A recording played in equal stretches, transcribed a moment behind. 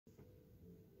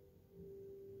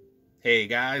Hey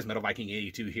guys, Metal Viking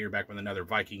 82 here, back with another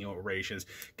Viking Orations.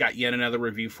 Got yet another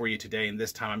review for you today, and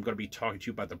this time I'm going to be talking to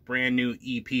you about the brand new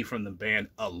EP from the band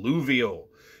Alluvial,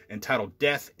 entitled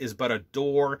Death is But a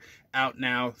Door, out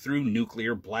now through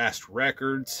Nuclear Blast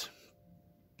Records.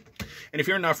 And if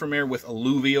you're not familiar with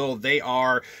Alluvial, they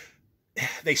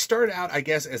started out, I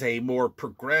guess, as a more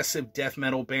progressive death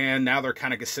metal band. Now they're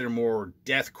kind of considered more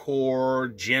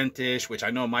deathcore, gentish, which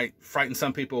I know might frighten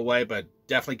some people away, but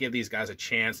definitely give these guys a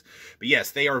chance. But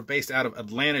yes, they are based out of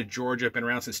Atlanta, Georgia. Been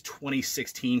around since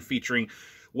 2016, featuring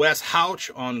Wes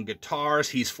Houch on guitars.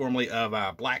 He's formerly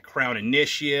of Black Crown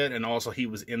Initiate, and also he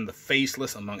was in The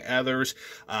Faceless, among others.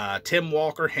 Tim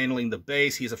Walker handling the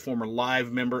bass. He's a former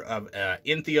live member of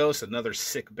Entheos, another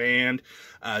sick band.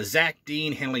 Zach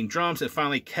Dean handling drums, and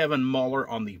finally Kevin Muller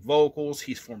on the vocals.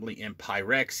 He's formerly in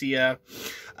Pyrexia.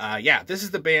 Yeah, this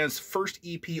is the band's first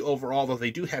EP overall, though they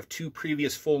do have two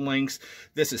previous full lengths.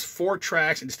 This is 4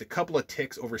 tracks and just a couple of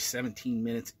ticks over 17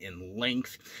 minutes in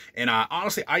length. And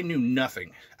honestly, I knew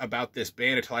nothing about this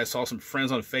band until I saw some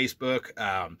friends on Facebook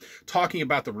talking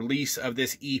about the release of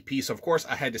this EP. So of course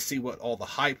I had to see what all the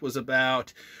hype was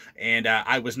about, and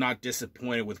I was not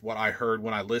disappointed with what I heard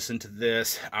when I listened to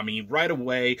this. I mean, right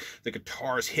away the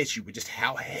guitars hit you with just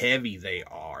how heavy they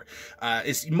are.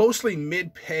 It's mostly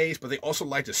mid-pace, but they also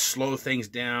like to slow things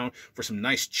down for some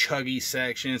nice chuggy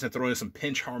sections and throw in some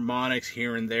pinch harmonics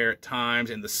here and there at times.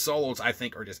 And the solos, I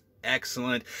think, are just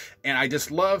excellent. And I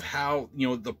just love how, you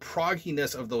know, the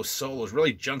progginess of those solos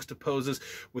really juxtaposes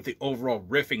with the overall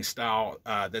riffing style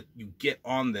that you get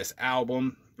on this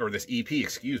album, or this EP,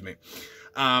 excuse me.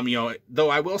 You know, though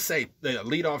I will say the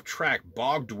lead-off track,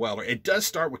 Bog Dweller, it does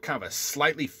start with kind of a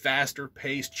slightly faster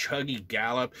paced, chuggy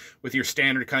gallop with your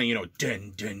standard kind of, you know,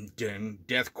 dun dun dun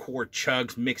deathcore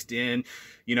chugs mixed in,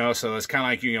 you know, so it's kind of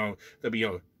like, you know, there'll be, you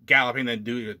know, galloping, then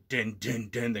do a dun dun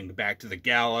dun, then back to the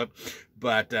gallop.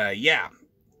 But yeah,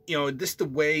 you know, this the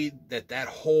way that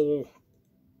whole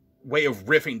way of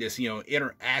riffing this, you know,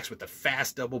 interacts with the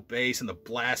fast double bass and the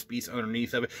blast beats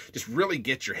underneath of it. Just really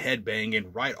gets your head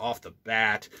banging right off the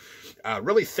bat.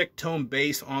 Really thick tone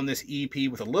bass on this EP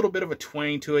with a little bit of a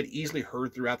twang to it, easily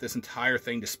heard throughout this entire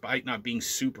thing despite not being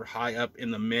super high up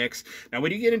in the mix. Now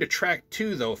when you get into track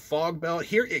 2 though, Fog Belt,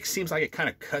 here it seems like it kind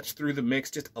of cuts through the mix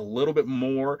just a little bit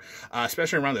more,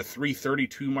 especially around the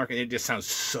 3:32 mark, and it just sounds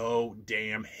so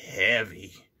damn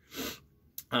heavy.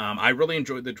 I really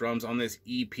enjoyed the drums on this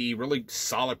EP. Really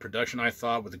solid production, I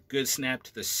thought, with a good snap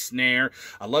to the snare.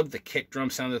 I loved the kick drum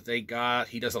sound that they got.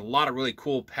 He does a lot of really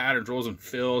cool patterns, rolls, and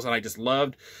fills, and I just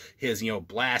loved his, you know,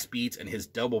 blast beats and his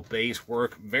double bass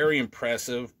work. Very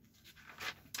impressive.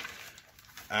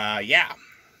 Yeah.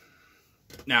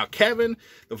 Now, Kevin,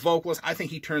 the vocalist, I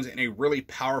think he turns in a really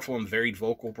powerful and varied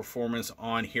vocal performance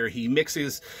on here. He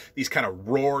mixes these kind of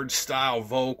roared style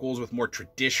vocals with more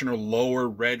traditional lower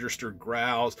registered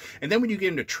growls. And then when you get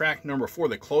into track number 4,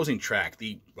 the closing track,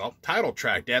 the, well, title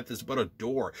track, Death is But a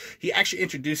Door, he actually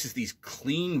introduces these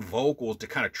clean vocals to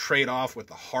kind of trade off with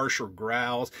the harsher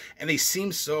growls. And they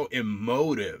seem so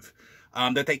emotive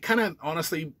that they kind of,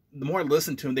 honestly, the more I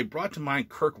listened to him, they brought to mind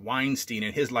Kirk Weinstein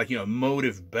and his, like, you know,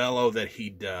 emotive bellow that he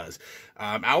does.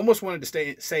 I almost wanted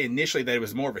to say initially that it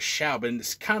was more of a shout, but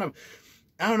it's kind of,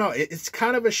 I don't know, it's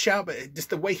kind of a shout, but just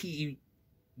the way he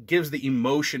gives the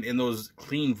emotion in those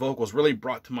clean vocals really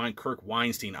brought to mind Kirk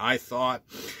Weinstein, I thought.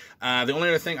 The only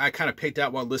other thing I kind of picked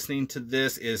out while listening to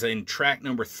this is in track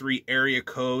number 3, Area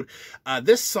Code.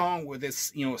 This song with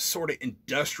this, you know, sort of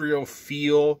industrial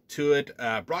feel to it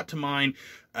brought to mind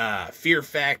Fear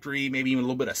Factory, maybe even a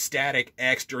little bit of Static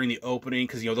X during the opening,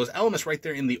 because, you know, those elements right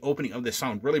there in the opening of this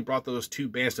song really brought those two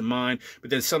bands to mind. But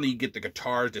then suddenly you get the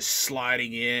guitars just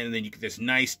sliding in, and then you get this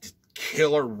nice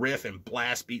killer riff and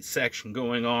blast beat section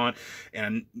going on,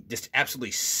 and just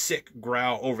absolutely sick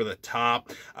growl over the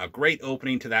top. A great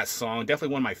opening to that song.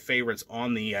 Definitely one of my favorites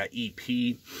on the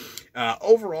EP.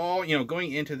 Overall, you know,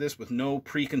 going into this with no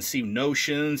preconceived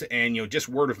notions and, you know, just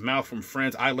word of mouth from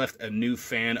friends, I left a new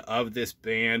fan of this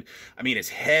band. I mean, it's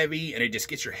heavy and it just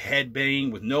gets your head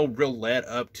banging with no real let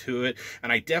up to it.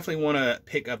 And I definitely want to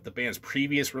pick up the band's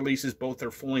previous releases, both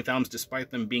their full-length albums, despite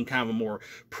them being kind of a more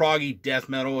proggy death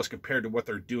metal as compared to what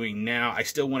they're doing now. I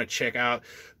still want to check out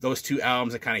those 2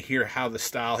 albums and kind of hear how the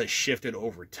style has shifted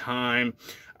over time.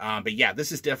 But yeah,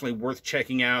 this is definitely worth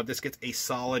checking out. This gets a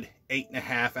solid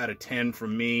 8.5 out of 10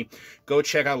 from me. Go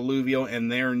check out Alluvial and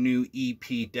their new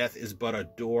EP, Death is But a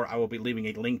Door. I will be leaving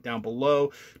a link down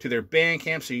below to their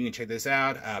Bandcamp so you can check this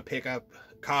out. Pick up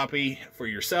a copy for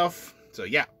yourself. So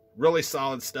yeah, really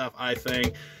solid stuff, I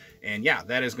think. And yeah,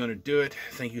 that is going to do it.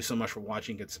 Thank you so much for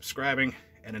watching and subscribing.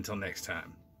 And until next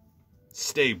time,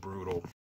 stay brutal.